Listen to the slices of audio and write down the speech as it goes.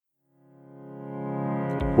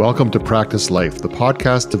Welcome to Practice Life, the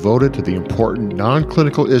podcast devoted to the important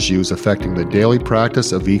non-clinical issues affecting the daily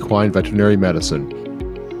practice of equine veterinary medicine.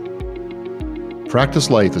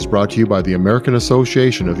 Practice Life is brought to you by the American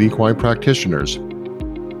Association of Equine Practitioners.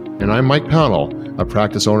 And I'm Mike Pownall, a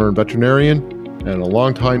practice owner and veterinarian, and a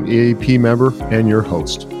longtime AAP member and your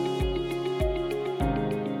host.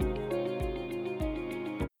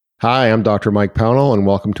 Hi, I'm Dr. Mike Pownall, and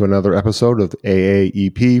welcome to another episode of the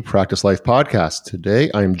AAEP Practice Life Podcast.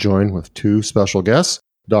 Today, I am joined with two special guests,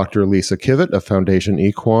 Dr. Lisa Kivett of Foundation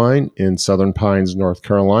Equine in Southern Pines, North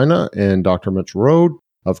Carolina, and Dr. Mitch Rode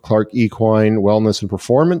of Clark Equine Wellness and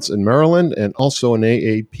Performance in Maryland, and also an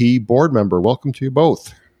AAP board member. Welcome to you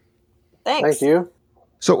both. Thanks. Thank you.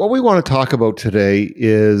 So what we want to talk about today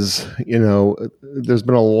is, there's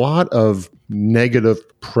been a lot of negative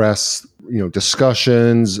press,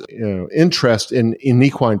 discussions, interest in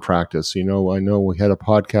equine practice. I know we had a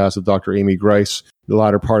podcast with Dr. Amy Grice the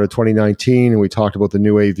latter part of 2019, and we talked about the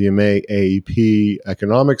new AVMA AAP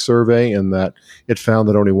economic survey, and that it found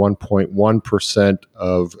that only 1.1%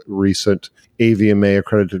 of recent AVMA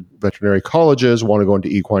accredited veterinary colleges want to go into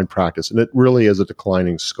equine practice, and it really is a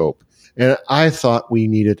declining scope. And I thought we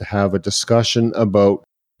needed to have a discussion about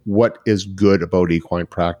what is good about equine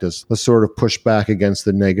practice. Let's sort of push back against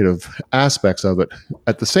the negative aspects of it.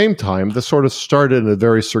 At the same time, this sort of started in a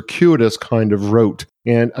very circuitous kind of route.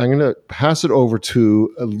 And I'm going to pass it over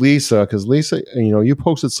to Lisa, because Lisa, you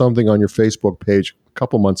posted something on your Facebook page a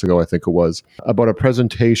couple months ago, I think it was, about a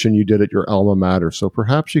presentation you did at your alma mater. So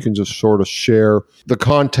perhaps you can just sort of share the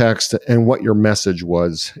context and what your message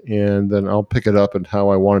was. And then I'll pick it up and how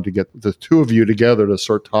I wanted to get the two of you together to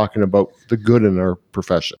start talking about the good in our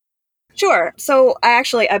profession. Sure. So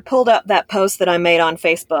I pulled up that post that I made on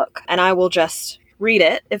Facebook, and I will just read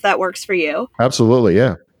it if that works for you. Absolutely,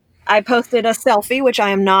 yeah. I posted a selfie, which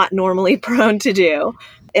I am not normally prone to do,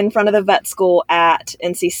 in front of the vet school at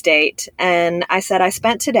NC State. And I said, I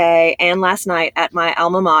spent today and last night at my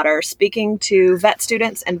alma mater speaking to vet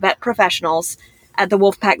students and vet professionals at the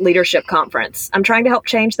Wolfpack Leadership Conference. I'm trying to help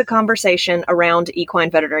change the conversation around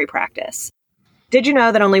equine veterinary practice. Did you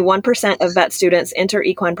know that only 1% of vet students enter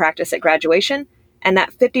equine practice at graduation, and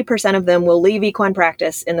that 50% of them will leave equine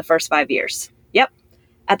practice in the first 5 years? Yep.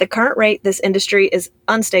 At the current rate, this industry is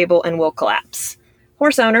unstable and will collapse.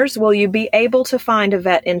 Horse owners, will you be able to find a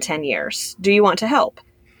vet in 10 years? Do you want to help?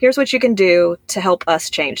 Here's what you can do to help us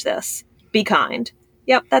change this. Be kind.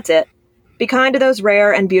 Yep, that's it. Be kind to those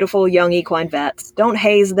rare and beautiful young equine vets. Don't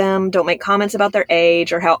haze them. Don't make comments about their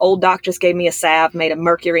age or how old doc just gave me a salve made of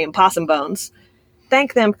mercury and possum bones.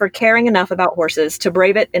 Thank them for caring enough about horses to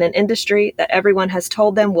brave it in an industry that everyone has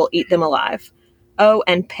told them will eat them alive. Oh,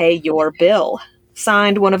 and pay your bill.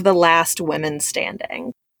 Signed, one of the last women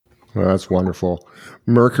standing. Well, that's wonderful.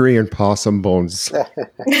 Mercury and possum bones.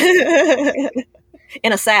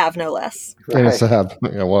 In a salve, no less. In a salve.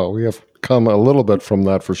 Yeah, well, we have come a little bit from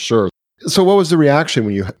that for sure. So what was the reaction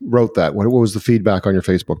when you wrote that? What was the feedback on your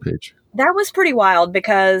Facebook page? That was pretty wild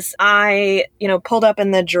because I, pulled up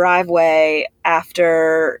in the driveway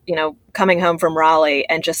after, coming home from Raleigh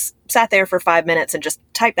and just sat there for 5 minutes and just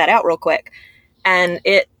typed that out real quick. And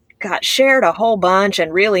it got shared a whole bunch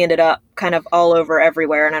and really ended up kind of all over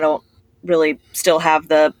everywhere. And I don't really still have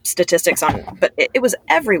the statistics on, but it was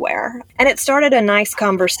everywhere. And it started a nice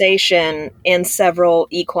conversation in several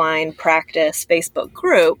equine practice Facebook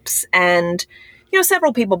groups. And,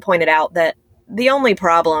 several people pointed out that the only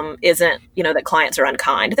problem isn't, that clients are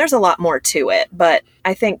unkind. There's a lot more to it. But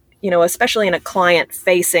I think, especially in a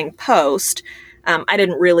client-facing post, I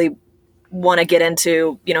didn't really want to get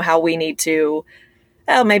into, how we need to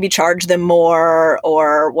maybe charge them more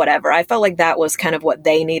or whatever. I felt like that was kind of what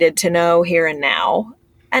they needed to know here and now.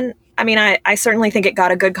 And I mean, I certainly think it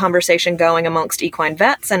got a good conversation going amongst equine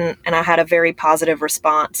vets, and I had a very positive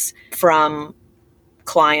response from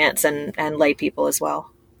clients and lay people as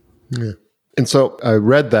well. Yeah. And so I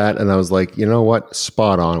read that and I was like, you know what?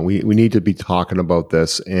 Spot on. We need to be talking about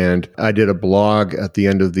this. And I did a blog at the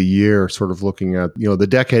end of the year, sort of looking at, the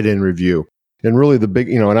decade in review. And really the big,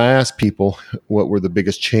 and I asked people what were the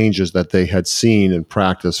biggest changes that they had seen in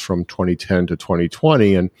practice from 2010 to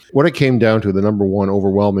 2020. And what it came down to, the number one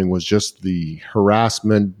overwhelming, was just the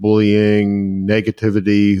harassment, bullying,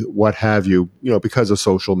 negativity, what have you, because of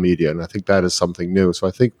social media. And I think that is something new. So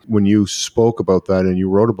I think when you spoke about that and you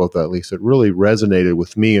wrote about that, Lisa, it really resonated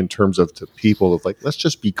with me in terms of to people of like, let's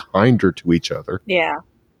just be kinder to each other. Yeah.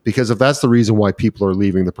 Because if that's the reason why people are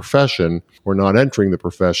leaving the profession or not entering the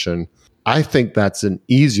profession, I think that's an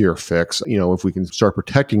easier fix, if we can start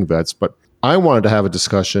protecting vets. But I wanted to have a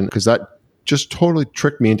discussion because that just totally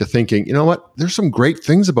tricked me into thinking, you know what, there's some great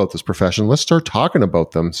things about this profession. Let's start talking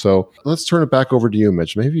about them. So let's turn it back over to you,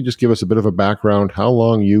 Mitch. Maybe you just give us a bit of a background, how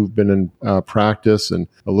long you've been in practice and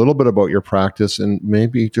a little bit about your practice, and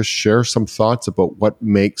maybe just share some thoughts about what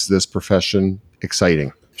makes this profession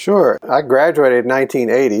exciting. Sure. I graduated in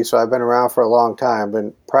 1980, so I've been around for a long time.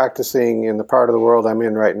 Been practicing in the part of the world I'm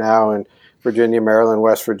in right now in Virginia, Maryland,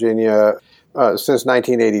 West Virginia, since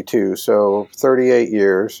 1982, so 38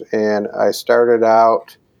 years. And I started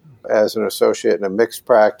out as an associate in a mixed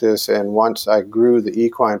practice, and once I grew the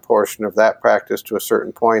equine portion of that practice to a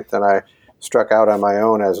certain point, then I struck out on my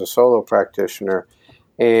own as a solo practitioner.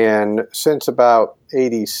 And since about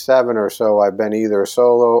 87 or so, I've been either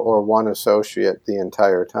solo or one associate the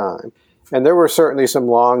entire time. And there were certainly some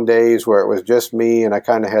long days where it was just me and I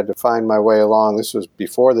kind of had to find my way along. This was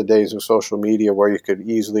before the days of social media where you could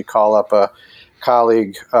easily call up a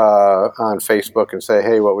colleague on Facebook and say,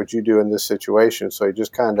 hey, what would you do in this situation? So you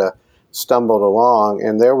just kind of stumbled along.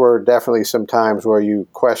 And there were definitely some times where you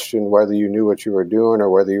questioned whether you knew what you were doing or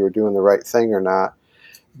whether you were doing the right thing or not.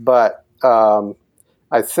 But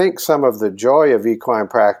I think some of the joy of equine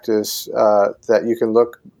practice that you can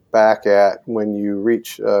look back at when you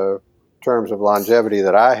reach terms of longevity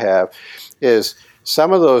that I have is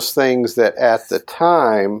some of those things that at the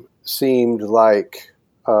time seemed like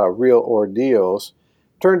real ordeals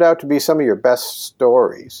turned out to be some of your best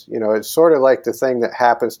stories. You know, it's sort of like the thing that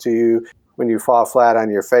happens to you when you fall flat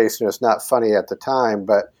on your face and it's not funny at the time,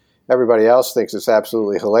 but everybody else thinks it's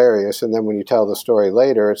absolutely hilarious. And then when you tell the story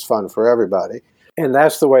later, it's fun for everybody. And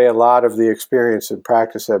that's the way a lot of the experience and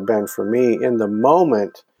practice have been for me. In the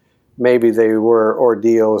moment, maybe they were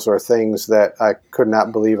ordeals or things that I could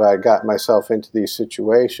not believe I had gotten myself into these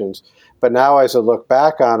situations. But now as I look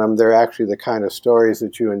back on them, they're actually the kind of stories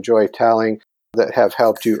that you enjoy telling that have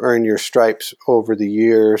helped you earn your stripes over the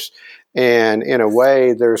years. And in a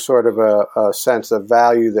way, there's sort of a sense of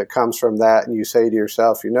value that comes from that. And you say to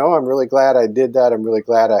yourself, you know, I'm really glad I did that. I'm really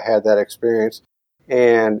glad I had that experience.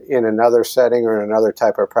 And in another setting or in another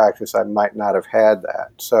type of practice, I might not have had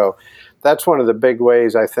that. So that's one of the big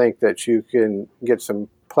ways I think that you can get some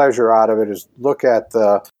pleasure out of it is look at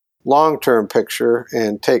the long-term picture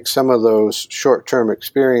and take some of those short-term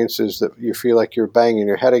experiences that you feel like you're banging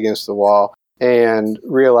your head against the wall and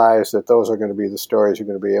realize that those are going to be the stories you're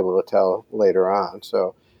going to be able to tell later on.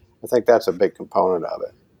 So I think that's a big component of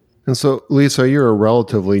it. And so, Lisa, you're a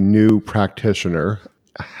relatively new practitioner.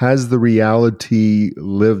 Has the reality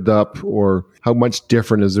lived up, or how much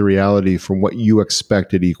different is the reality from what you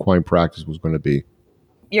expected equine practice was going to be?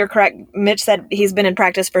 You're correct. Mitch said he's been in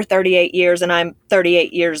practice for 38 years, and I'm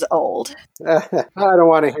 38 years old. I don't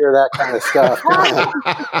want to hear that kind of stuff.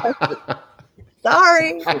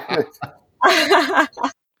 Sorry.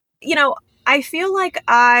 You know, I feel like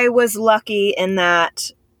I was lucky in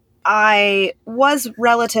that I was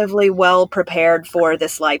relatively well prepared for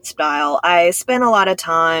this lifestyle. I spent a lot of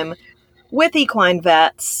time with equine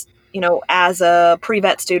vets, you know, as a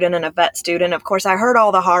pre-vet student and a vet student. Of course, I heard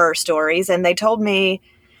all the horror stories, and they told me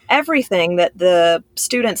everything that the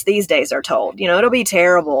students these days are told. You know, it'll be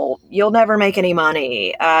terrible. You'll never make any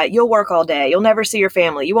money. You'll work all day. You'll never see your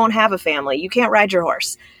family. You won't have a family. You can't ride your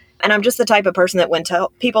horse. And I'm just the type of person that when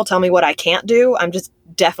people tell me what I can't do, I'm just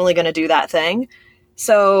definitely going to do that thing.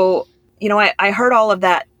 So, you know, I heard all of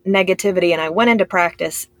that negativity and I went into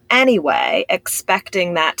practice anyway,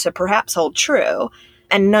 expecting that to perhaps hold true.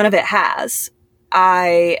 And none of it has.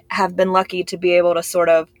 I have been lucky to be able to sort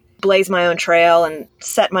of blaze my own trail and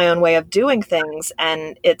set my own way of doing things.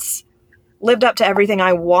 And it's lived up to everything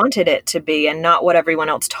I wanted it to be and not what everyone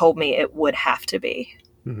else told me it would have to be.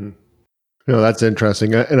 Mm-hmm. You know, that's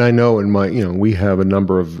interesting. And I know we have a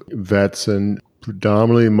number of vets, and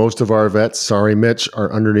predominantly most of our vets, sorry, Mitch,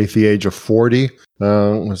 are underneath the age of 40.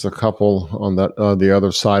 There's a couple on the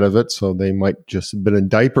other side of it. So they might just have been in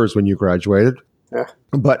diapers when you graduated. Yeah.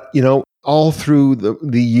 But, you know, all through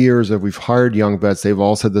the years that we've hired young vets, they've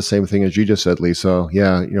all said the same thing as you just said, Lisa.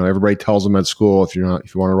 Yeah, you know, everybody tells them at school, if you want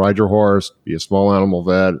to ride your horse, be a small animal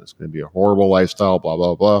vet, it's going to be a horrible lifestyle, blah,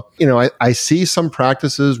 blah, blah. You know, I see some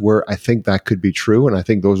practices where I think that could be true. And I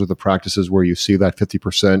think those are the practices where you see that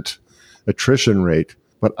 50% attrition rate.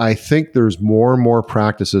 But I think there's more and more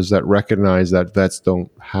practices that recognize that vets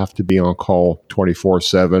don't have to be on call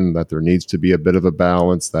 24/7, that there needs to be a bit of a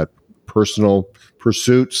balance, that personal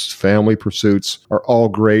pursuits, family pursuits are all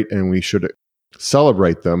great, and we should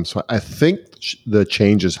celebrate them. So I think the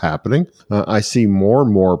change is happening. I see more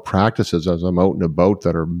and more practices as I'm out and about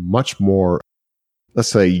that are much more let's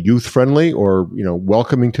say, youth friendly or,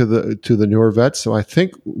 welcoming to the newer vets. So I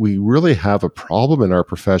think we really have a problem in our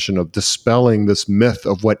profession of dispelling this myth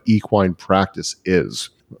of what equine practice is.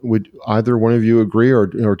 Would either one of you agree or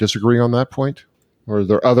disagree on that point? Or are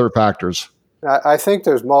there other factors? I think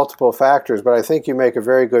there's multiple factors, but I think you make a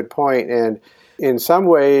very good point. And in some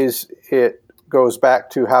ways, it goes back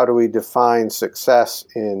to how do we define success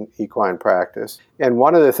in equine practice. And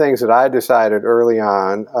one of the things that I decided early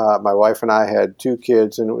on, my wife and I had 2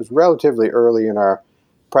 kids, and it was relatively early in our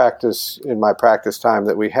practice, in my practice time,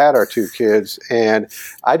 that we had our 2 kids. And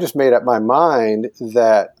I just made up my mind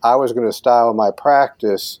that I was going to style my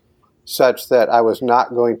practice such that I was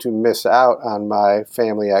not going to miss out on my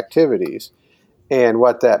family activities. And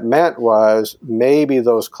what that meant was maybe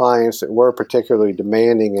those clients that were particularly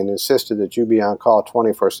demanding and insisted that you be on call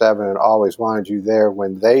 24/7 and always wanted you there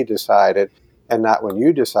when they decided and not when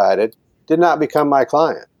you decided, did not become my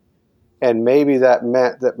client. And maybe that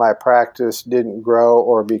meant that my practice didn't grow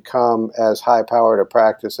or become as high-powered a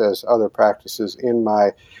practice as other practices in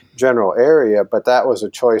my general area, but that was a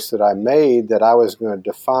choice that I made, that I was going to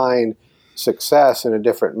define success in a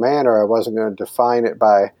different manner. I wasn't going to define it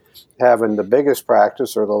by having the biggest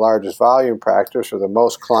practice or the largest volume practice or the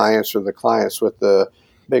most clients or the clients with the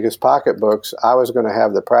biggest pocketbooks. I was going to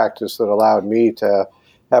have the practice that allowed me to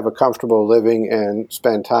have a comfortable living and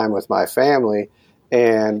spend time with my family.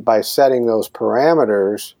 And by setting those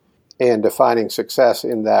parameters and defining success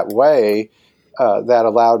in that way, that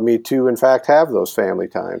allowed me to, in fact, have those family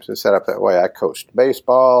times and set up that way. I coached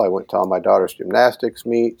baseball. I went to all my daughter's gymnastics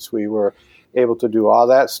meets. We were able to do all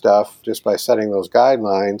that stuff just by setting those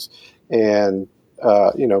guidelines and,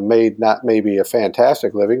 made not maybe a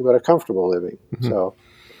fantastic living, but a comfortable living. Mm-hmm. So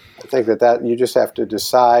I think that you just have to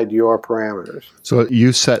decide your parameters. So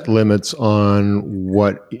you set limits on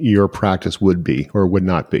what your practice would be or would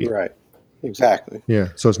not be. Right. Exactly. Yeah.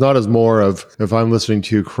 So it's not as more of, if I'm listening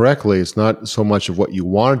to you correctly, it's not so much of what you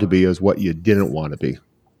wanted to be as what you didn't want to be.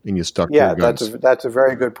 And you stuck to your guns. Yeah, that's a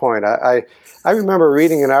very good point. I remember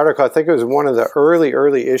reading an article, I think it was one of the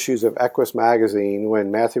early issues of Equus magazine when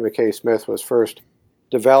Matthew McKay Smith was first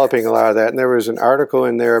developing a lot of that. And there was an article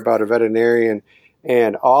in there about a veterinarian,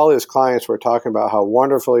 and all his clients were talking about how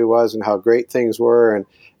wonderful he was and how great things were. And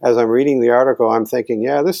as I'm reading the article, I'm thinking,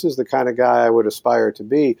 yeah, this is the kind of guy I would aspire to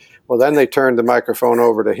be. Well, then they turned the microphone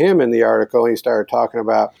over to him in the article, and he started talking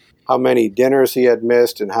about how many dinners he had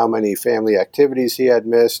missed and how many family activities he had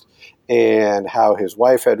missed and how his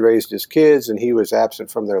wife had raised his kids and he was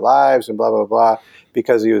absent from their lives and blah, blah, blah,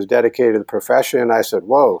 because he was dedicated to the profession. I said,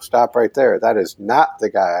 whoa, stop right there. That is not the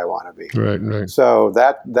guy I want to be. Right. So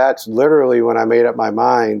that's literally when I made up my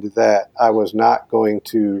mind that I was not going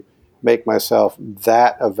to make myself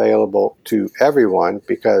that available to everyone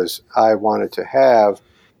because I wanted to have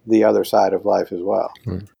the other side of life as well.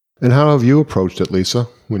 Right. And how have you approached it, Lisa,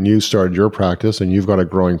 when you started your practice and you've got a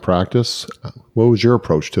growing practice? What was your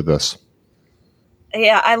approach to this?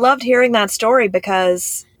 Yeah, I loved hearing that story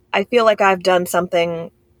because I feel like I've done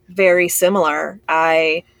something very similar.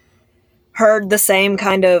 I heard the same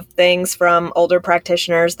kind of things from older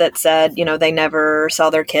practitioners that said, they never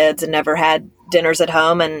saw their kids and never had dinners at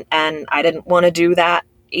home. And I didn't want to do that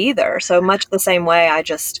either. So much the same way, I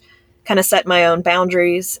just kind of set my own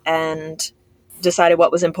boundaries and decided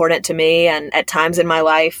what was important to me. And at times in my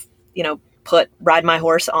life, ride my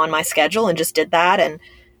horse on my schedule and just did that. And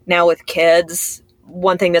now with kids,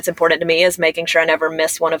 one thing that's important to me is making sure I never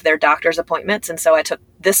miss one of their doctor's appointments. And so I took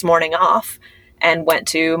this morning off and went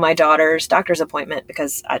to my daughter's doctor's appointment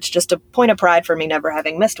because it's just a point of pride for me never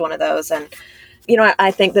having missed one of those. And, I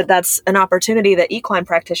think that that's an opportunity that equine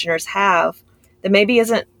practitioners have that maybe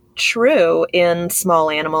isn't true in small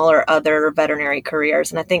animal or other veterinary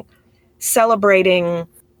careers. And I think celebrating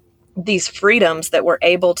these freedoms that we're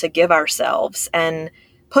able to give ourselves and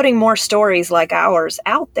putting more stories like ours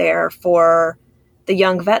out there for the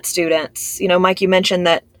young vet students. Mike, you mentioned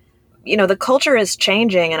that, the culture is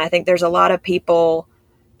changing. And I think there's a lot of people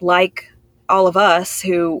like all of us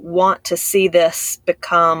who want to see this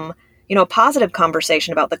become, a positive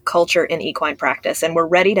conversation about the culture in equine practice. And we're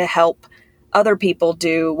ready to help other people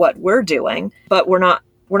do what we're doing, but we're not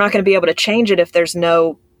going to be able to change it if there's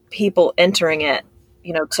no people entering it,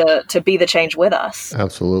 to be the change with us.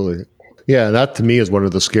 Absolutely. Yeah, that to me is one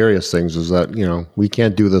of the scariest things is that, we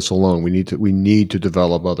can't do this alone. We need to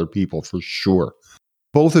develop other people for sure.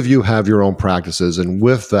 Both of you have your own practices, and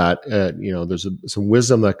with that, there's some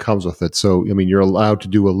wisdom that comes with it. So, you're allowed to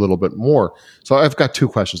do a little bit more. So I've got 2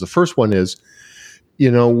 questions. The first one is,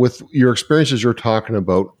 with your experiences you're talking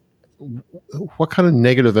about, what kind of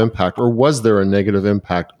negative impact, or was there a negative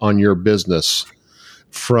impact on your business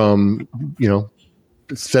from,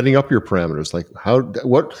 setting up your parameters? Like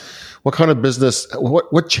what kind of business,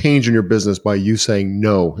 what changed in your business by you saying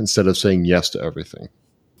no instead of saying yes to everything?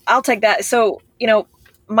 I'll take that. So,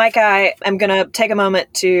 Mike, I am going to take a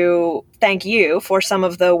moment to thank you for some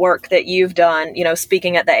of the work that you've done,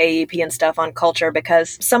 speaking at the AEP and stuff on culture,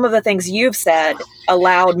 because some of the things you've said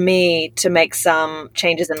allowed me to make some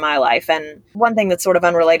changes in my life. And one thing that's sort of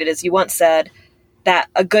unrelated is you once said that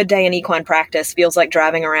a good day in equine practice feels like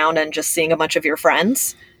driving around and just seeing a bunch of your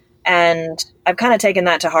friends. And I've kind of taken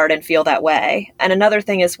that to heart and feel that way. And another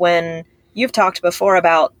thing is when you've talked before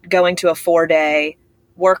about going to a 4-day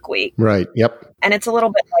work week. Right. Yep. And it's a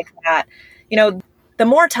little bit like that. The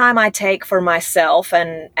more time I take for myself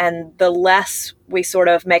and the less we sort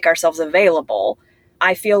of make ourselves available,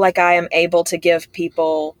 I feel like I am able to give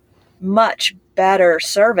people much better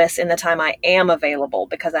service in the time I am available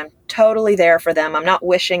because I'm totally there for them. I'm not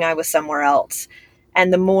wishing I was somewhere else.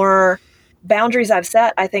 And the more boundaries I've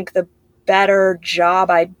set, I think the better job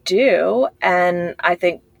I do. And I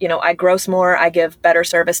think, I gross more, I give better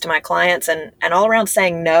service to my clients, and all around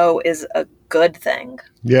saying no is a good thing.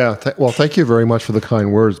 Yeah. Well, thank you very much for the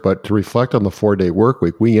kind words. But to reflect on the 4-day work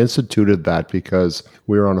week, we instituted that because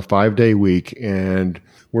we were on a 5-day week and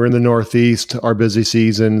we're in the Northeast. Our busy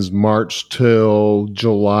season's March till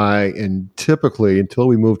July. And typically, until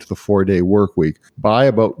we moved to the 4-day work week, by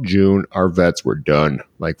about June, our vets were done,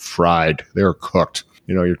 like fried. They were cooked.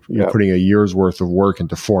 You're putting a year's worth of work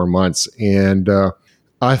into 4 months. And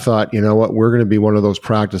I thought, we're going to be one of those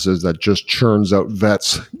practices that just churns out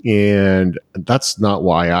vets. And that's not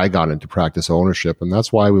why I got into practice ownership. And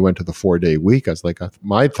that's why we went to the 4-day week. I was like,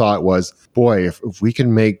 my thought was, boy, if we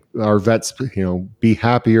can make our vets, be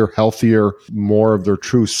happier, healthier, more of their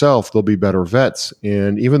true self, they'll be better vets.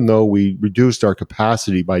 And even though we reduced our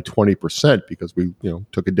capacity by 20% because we,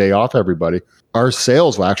 took a day off everybody, our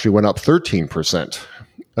sales actually went up 13%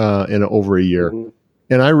 in over a year. Mm-hmm.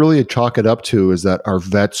 And I really chalk it up to is that our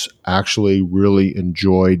vets actually really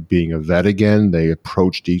enjoyed being a vet again. They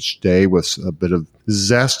approached each day with a bit of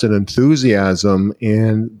zest and enthusiasm,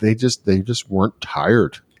 and they just weren't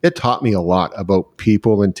tired. It taught me a lot about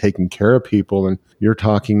people and taking care of people. And you're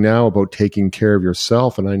talking now about taking care of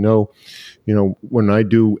yourself. And I know, when I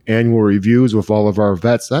do annual reviews with all of our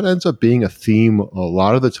vets, that ends up being a theme a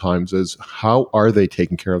lot of the times is how are they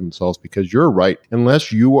taking care of themselves? Because you're right.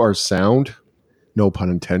 Unless you are sound, no pun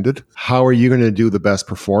intended, how are you going to do the best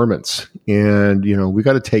performance? And, we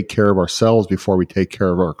got to take care of ourselves before we take care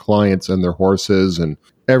of our clients and their horses and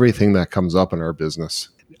everything that comes up in our business.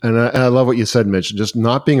 And I love what you said, Mitch, just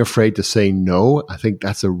not being afraid to say no. I think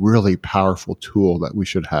that's a really powerful tool that we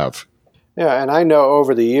should have. Yeah, and I know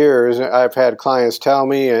over the years, I've had clients tell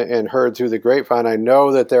me and heard through the grapevine, I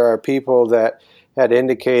know that there are people that had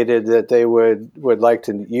indicated that they would like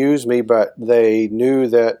to use me, but they knew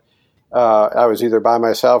that I was either by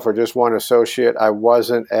myself or just one associate. I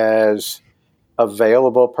wasn't as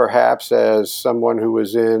available perhaps as someone who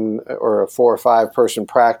was in or a 4 or 5 person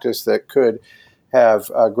practice that could have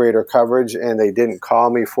greater coverage, and they didn't call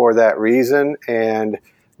me for that reason. And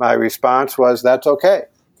my response was, that's okay.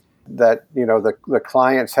 That, the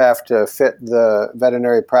clients have to fit the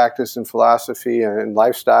veterinary practice and philosophy and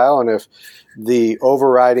lifestyle. And if the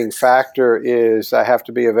overriding factor is I have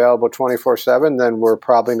to be available 24/7, then we're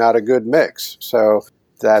probably not a good mix. So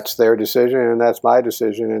that's their decision and that's my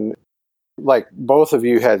decision. And like both of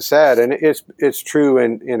you had said, and it's true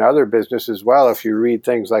in other businesses as well. If you read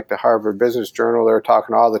things like the Harvard Business Journal, they're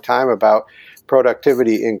talking all the time about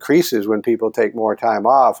productivity increases when people take more time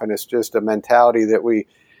off. And it's just a mentality that we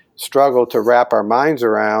struggle to wrap our minds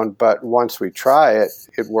around, but once we try it,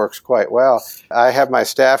 it works quite well. I have my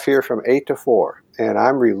staff here from 8 to 4, and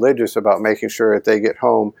I'm religious about making sure that they get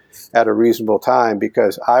home at a reasonable time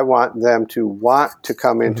because I want them to want to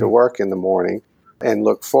come into work in the morning and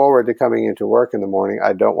look forward to coming into work in the morning.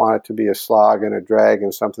 I don't want it to be a slog and a drag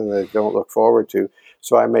and something that they don't look forward to.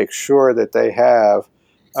 So I make sure that they have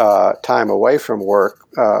time away from work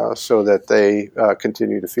so that they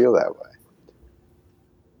continue to feel that way.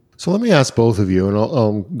 So let me ask both of you, and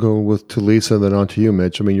I'll go to Lisa and then on to you,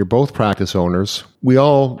 Mitch. I mean, you're both practice owners. We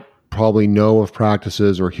all probably know of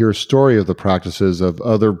practices or hear a story of the practices of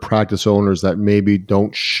other practice owners that maybe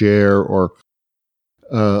don't share or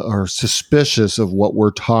are suspicious of what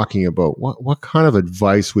we're talking about. What kind of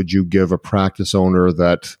advice would you give a practice owner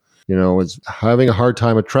that, is having a hard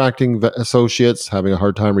time attracting associates, having a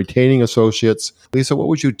hard time retaining associates? Lisa, what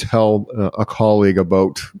would you tell a colleague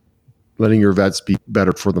about letting your vets be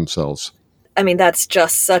better for themselves? I mean, that's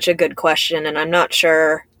just such a good question. And I'm not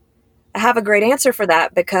sure I have a great answer for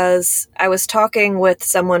that because I was talking with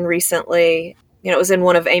someone recently it was in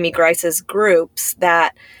one of Amy Grice's groups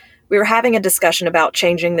that we were having a discussion about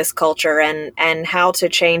changing this culture and how to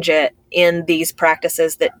change it in these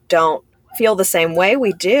practices that don't feel the same way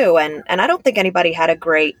we do. And I don't think anybody had a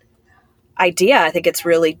great idea. I think it's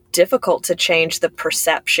really difficult to change the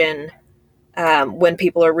perception when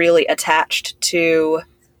people are really attached to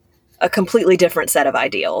a completely different set of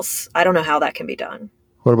ideals. I don't know how that can be done.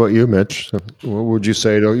 What about you, Mitch? What would you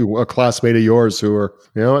say to a classmate of yours who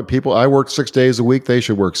are, people, I worked 6 days a week, they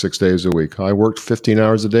should work 6 days a week. I worked 15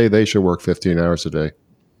 hours a day, they should work 15 hours a day.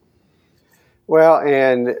 Well,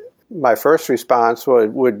 and my first response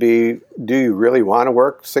would be, do you really want to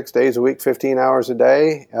work 6 days a week, 15 hours a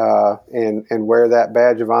day, and wear that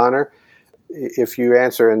badge of honor? If you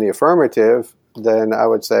answer in the affirmative, then I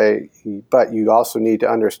would say, but you also need to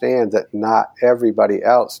understand that not everybody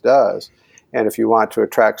else does. And if you want to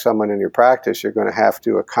attract someone in your practice, you're going to have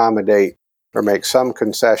to accommodate or make some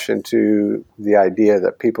concession to the idea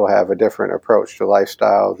that people have a different approach to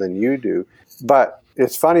lifestyle than you do. But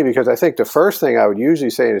it's funny because I think the first thing I would usually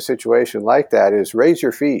say in a situation like that is raise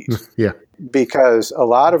your fees. Yeah. Because a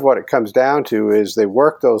lot of what it comes down to is they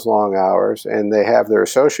work those long hours and they have their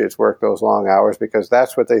associates work those long hours because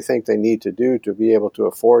that's what they think they need to do to be able to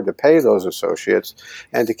afford to pay those associates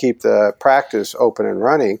and to keep the practice open and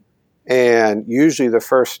running. And usually the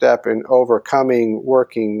first step in overcoming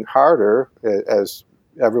working harder, as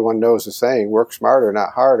everyone knows the saying, work smarter,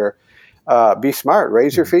 not harder, be smart,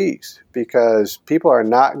 raise your fees, because people are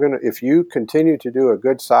not going to, if you continue to do a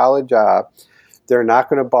good, solid job, they're not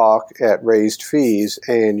going to balk at raised fees,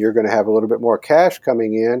 and you're going to have a little bit more cash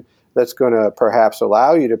coming in that's going to perhaps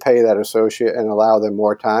allow you to pay that associate and allow them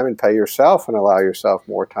more time, and pay yourself and allow yourself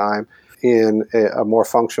more time in a more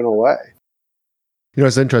functional way.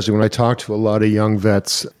 It's interesting. When I talk to a lot of young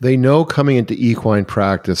vets, they know coming into equine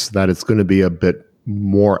practice that it's going to be a bit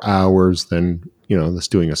more hours than, that's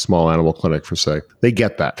doing a small animal clinic, for say. They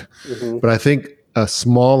get that. Mm-hmm. But I think a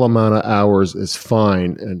small amount of hours is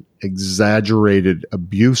fine, and exaggerated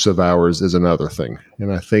abuse of hours is another thing.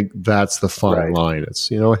 And I think that's the fine line. It's,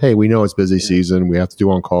 hey, we know it's busy season. We have to do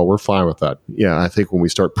on call. We're fine with that. Yeah, I think when we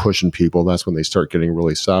start pushing people, that's when they start getting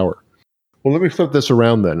really sour. Well, let me flip this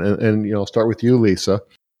around then, and I'll start with you, Lisa.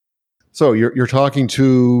 So you're talking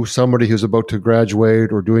to somebody who's about to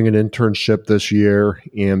graduate or doing an internship this year,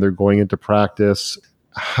 and they're going into practice.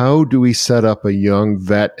 How do we set up a young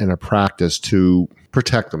vet in a practice to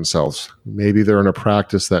protect themselves? Maybe they're in a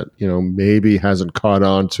practice that, maybe hasn't caught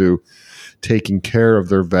on to taking care of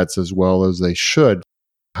their vets as well as they should.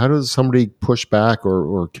 How does somebody push back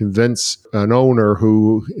or convince an owner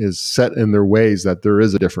who is set in their ways that there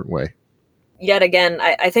is a different way? Yet again,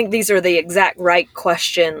 I think these are the exact right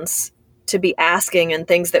questions to be asking, and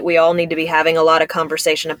things that we all need to be having a lot of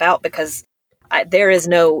conversation about, because there is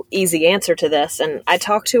no easy answer to this. And I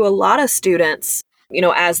talk to a lot of students,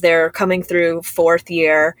 as they're coming through fourth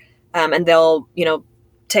year, and they'll,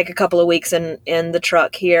 take a couple of weeks in the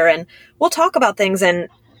truck here, and we'll talk about things. And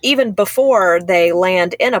even before they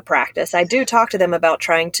land in a practice, I do talk to them about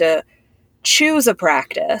trying to choose a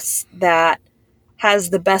practice that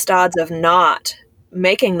has the best odds of not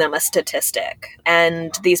making them a statistic.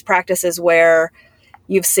 And these practices where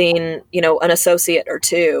you've seen, an associate or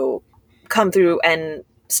two come through and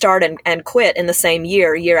start and quit in the same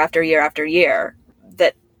year after year after year,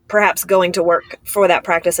 that perhaps going to work for that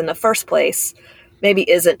practice in the first place maybe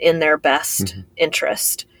isn't in their best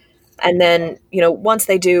interest. And then, once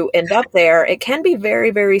they do end up there, it can be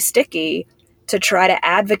very, very sticky to try to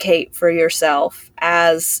advocate for yourself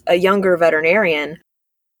as a younger veterinarian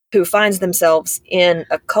who finds themselves in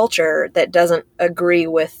a culture that doesn't agree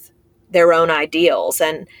with their own ideals.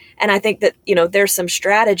 And I think that, there's some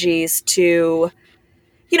strategies to,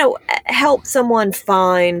 help someone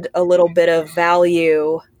find a little bit of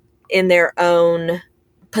value in their own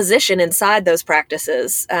position inside those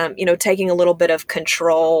practices, taking a little bit of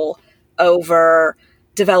control over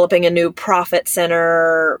developing a new profit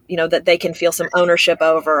center, that they can feel some ownership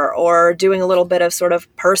over, or doing a little bit of sort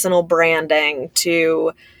of personal branding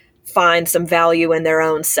to find some value in their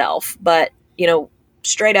own self. But,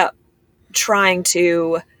 straight up trying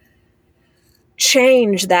to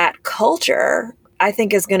change that culture, I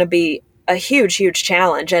think, is going to be a huge, huge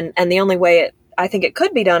challenge. And the only way I think it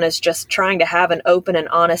could be done is just trying to have an open and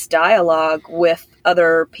honest dialogue with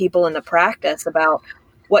other people in the practice about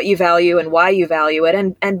what you value and why you value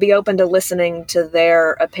it, and be open to listening to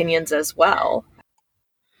their opinions as well.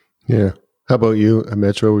 Yeah. How about you,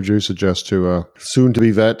 Mitch? What would you suggest to a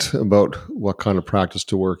soon-to-be vet about what kind of practice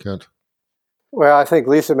to work at? Well, I think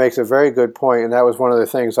Lisa makes a very good point, and that was one of the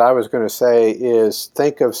things I was going to say is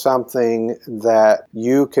think of something that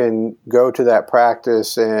you can go to that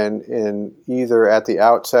practice and either at the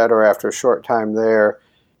outset or after a short time there,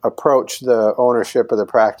 approach the ownership of the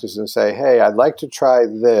practice and say, hey, I'd like to try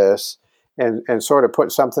this, and sort of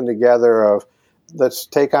put something together of, let's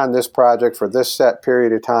take on this project for this set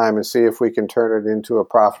period of time and see if we can turn it into a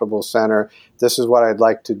profitable center. This is what I'd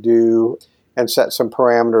like to do, and set some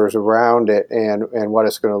parameters around it and what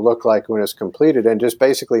it's going to look like when it's completed, and just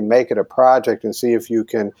basically make it a project and see if you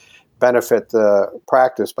can benefit the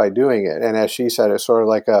practice by doing it. And as she said, it's sort of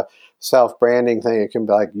like a self-branding thing. It can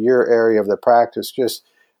be like your area of the practice. Just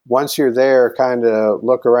once you're there, kind of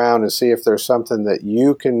look around and see if there's something that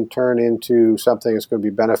you can turn into something that's going to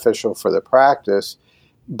be beneficial for the practice.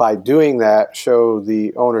 By doing that, show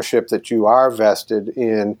the ownership that you are vested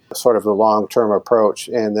in sort of the long-term approach,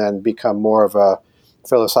 and then become more of a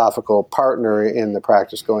philosophical partner in the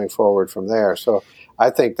practice going forward from there. So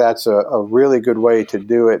I think that's a really good way to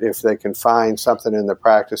do it if they can find something in the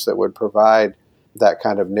practice that would provide that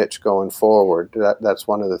kind of niche going forward. That's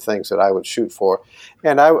one of the things that I would shoot for.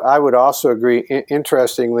 And I would also agree,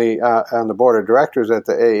 interestingly, on the board of directors at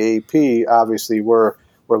the AAP, obviously we're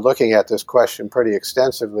looking at this question pretty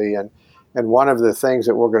extensively, and one of the things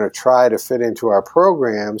that we're going to try to fit into our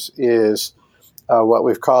programs is what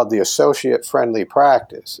we've called the associate-friendly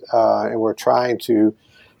practice, and we're trying to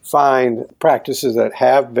find practices that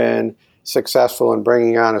have been successful in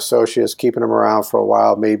bringing on associates, keeping them around for a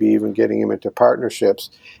while, maybe even getting them into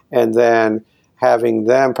partnerships, and then having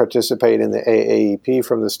them participate in the AAEP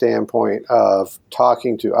from the standpoint of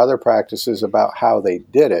talking to other practices about how they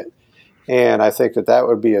did it. And I think that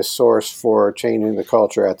would be a source for changing the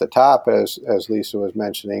culture at the top, as Lisa was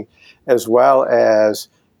mentioning, as well as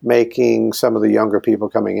making some of the younger people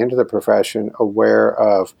coming into the profession aware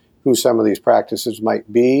of who some of these practices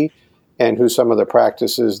might be and who some of the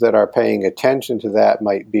practices that are paying attention to that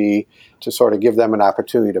might be, to sort of give them an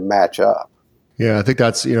opportunity to match up. Yeah, I think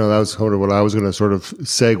that's, that was sort of what I was going to sort of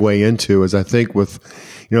segue into, is I think with,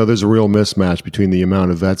 there's a real mismatch between the amount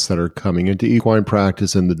of vets that are coming into equine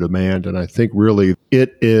practice and the demand. And I think really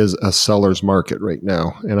it is a seller's market right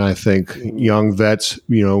now. And I think young vets,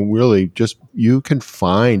 really you can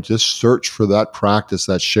just search for that practice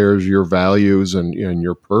that shares your values and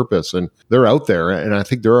your purpose. And they're out there. And I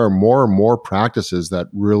think there are more and more practices that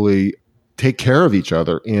really take care of each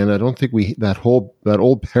other. And I don't think that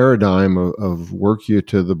old paradigm of work you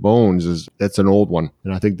to the bones that's an old one.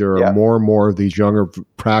 And I think there are more and more of these younger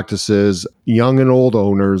practices, young and old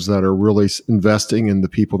owners that are really investing in the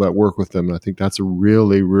people that work with them. And I think that's a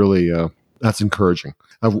really, really, that's encouraging.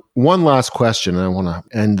 I have one last question, and I want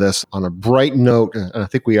to end this on a bright note. And I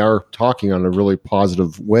think we are talking on a really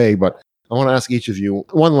positive way, but I want to ask each of you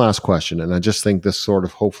one last question, and I just think this sort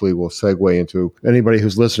of hopefully will segue into anybody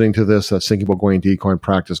who's listening to this that's thinking about going into equine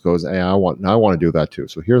practice goes, hey, I want to do that too.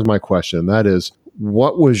 So here's my question, and that is,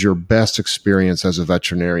 what was your best experience as a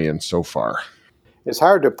veterinarian so far? It's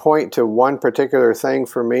hard to point to one particular thing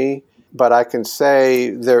for me, but I can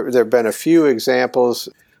say there have been a few examples.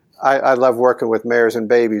 I love working with mares and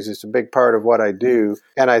babies. It's a big part of what I do.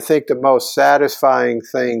 And I think the most satisfying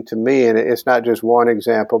thing to me, and it's not just one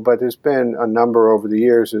example, but there's been a number over the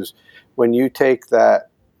years, is when you take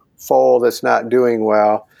that foal that's not doing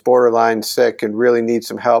well, borderline sick, and really needs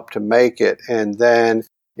some help to make it, and then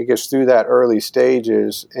it gets through that early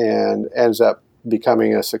stages and ends up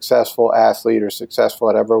becoming a successful athlete or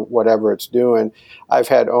successful at whatever it's doing. I've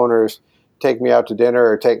had owners take me out to dinner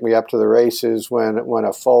or take me up to the races when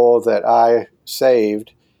a foal that I saved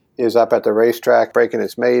is up at the racetrack breaking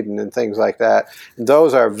its maiden and things like that.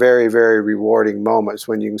 Those are very, very rewarding moments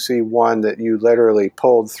when you can see one that you literally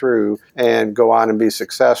pulled through and go on and be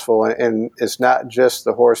successful. And it's not just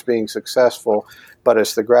the horse being successful, but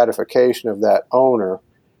it's the gratification of that owner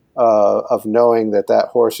of knowing that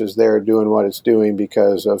horse is there doing what it's doing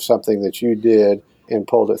because of something that you did and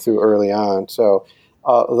pulled it through early on. So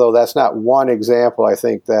although that's not one example, I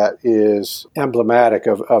think that is emblematic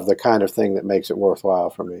of the kind of thing that makes it worthwhile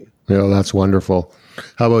for me. Yeah, that's wonderful.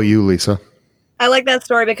 How about you, Lisa? I like that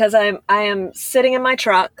story because I am sitting in my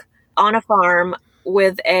truck on a farm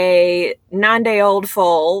with a 9-day-old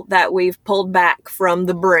foal that we've pulled back from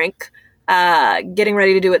the brink, getting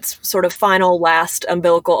ready to do its sort of final last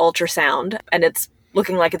umbilical ultrasound, and it's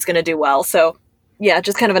looking like it's going to do well. So yeah,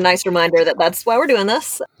 just kind of a nice reminder that that's why we're doing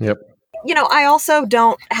this. Yep. I also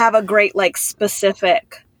don't have a great,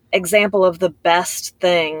 specific example of the best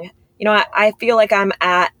thing. I feel like I'm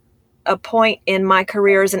at a point in my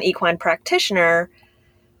career as an equine practitioner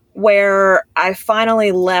where I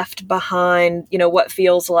finally left behind, what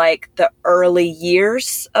feels like the early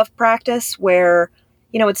years of practice where,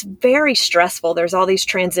 it's very stressful. There's all these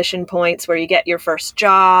transition points where you get your first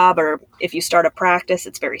job, or if you start a practice,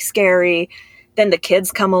 it's very scary. Then the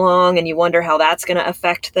kids come along and you wonder how that's going to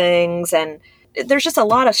affect things. And there's just a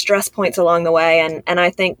lot of stress points along the way. And I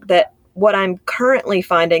think that what I'm currently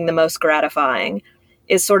finding the most gratifying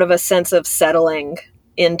is sort of a sense of settling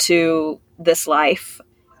into this life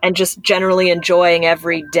and just generally enjoying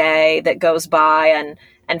every day that goes by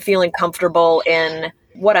and feeling comfortable in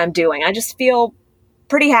what I'm doing. I just feel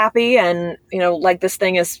pretty happy and, like this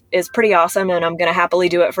thing is pretty awesome, and I'm going to happily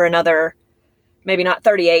do it for another, maybe not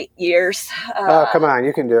 38 years. Oh, come on,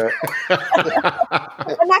 you can do it.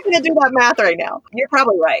 I'm not going to do that math right now. You're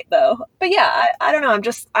probably right, though. But yeah, I don't know.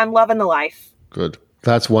 I'm loving the life. Good.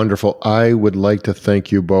 That's wonderful. I would like to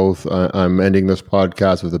thank you both. I'm ending this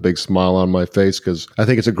podcast with a big smile on my face because I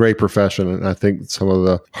think it's a great profession. And I think some of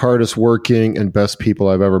the hardest working and best people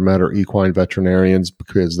I've ever met are equine veterinarians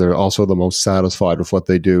because they're also the most satisfied with what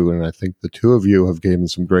they do. And I think the two of you have given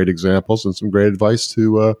some great examples and some great advice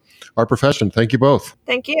to our profession. Thank you both.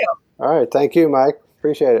 Thank you. All right. Thank you, Mike.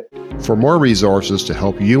 Appreciate it. For more resources to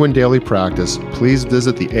help you in daily practice, please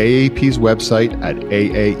visit the AAP's website at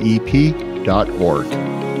aaep.org.